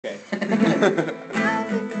Okay.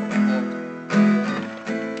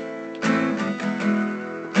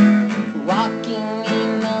 Walking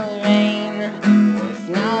in the rain with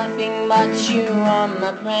nothing but you on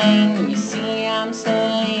my brain. You see, I'm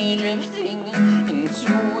slowly drifting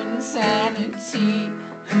into insanity.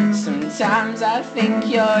 Sometimes I think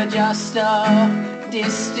you're just a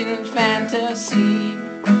distant fantasy.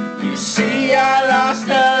 You see, I lost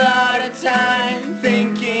a lot of time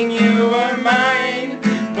thinking you were mine,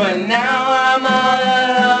 but now I'm all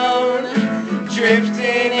alone,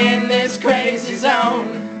 drifting in this crazy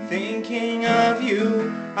zone. Thinking of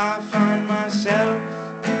you, I find myself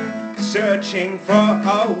searching for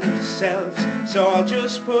old selves. So I'll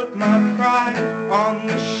just put my pride on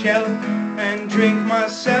the shelf and drink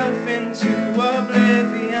myself into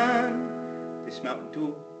oblivion. This Mountain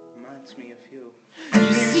Dew reminds me of you.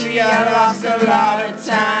 You see, I lost a lot of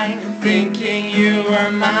time thinking you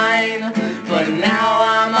were mine, but now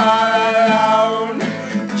I'm all alone,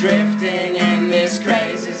 drifting in this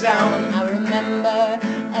crazy zone. I remember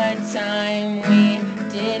a time we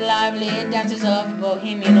did lively dances of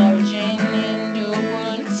bohemian origin in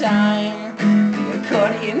dual time. The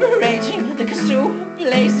accordion raging, the kazoo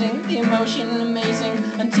blazing, the emotion amazing,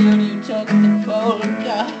 until you took the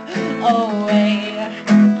polka away.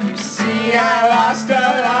 You see, I lost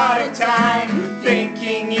a lot of time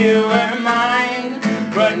thinking you were mine,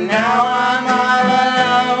 but now I'm all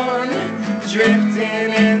alone,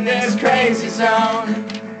 drifting in this crazy zone.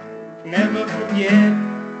 Never forget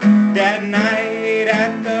that night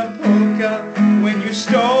at the polka when you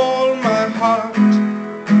stole my heart.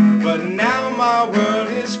 But now my world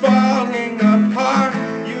is falling apart.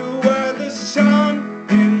 You were the sun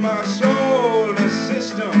in my solar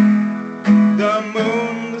system, the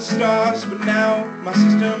moon, the stars, but now my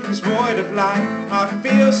system is void of light. I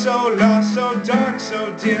feel so lost, so dark,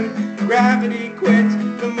 so dim. Gravity quit,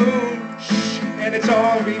 the moon, shh, and it's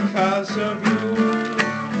all because of you.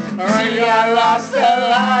 See, I lost a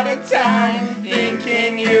lot of time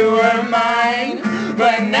thinking you were mine,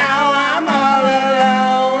 but now I'm all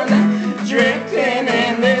alone, drifting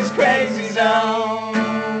in this crazy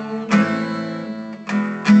zone.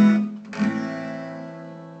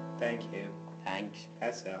 Thank you. Thanks.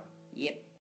 That's all. Yep.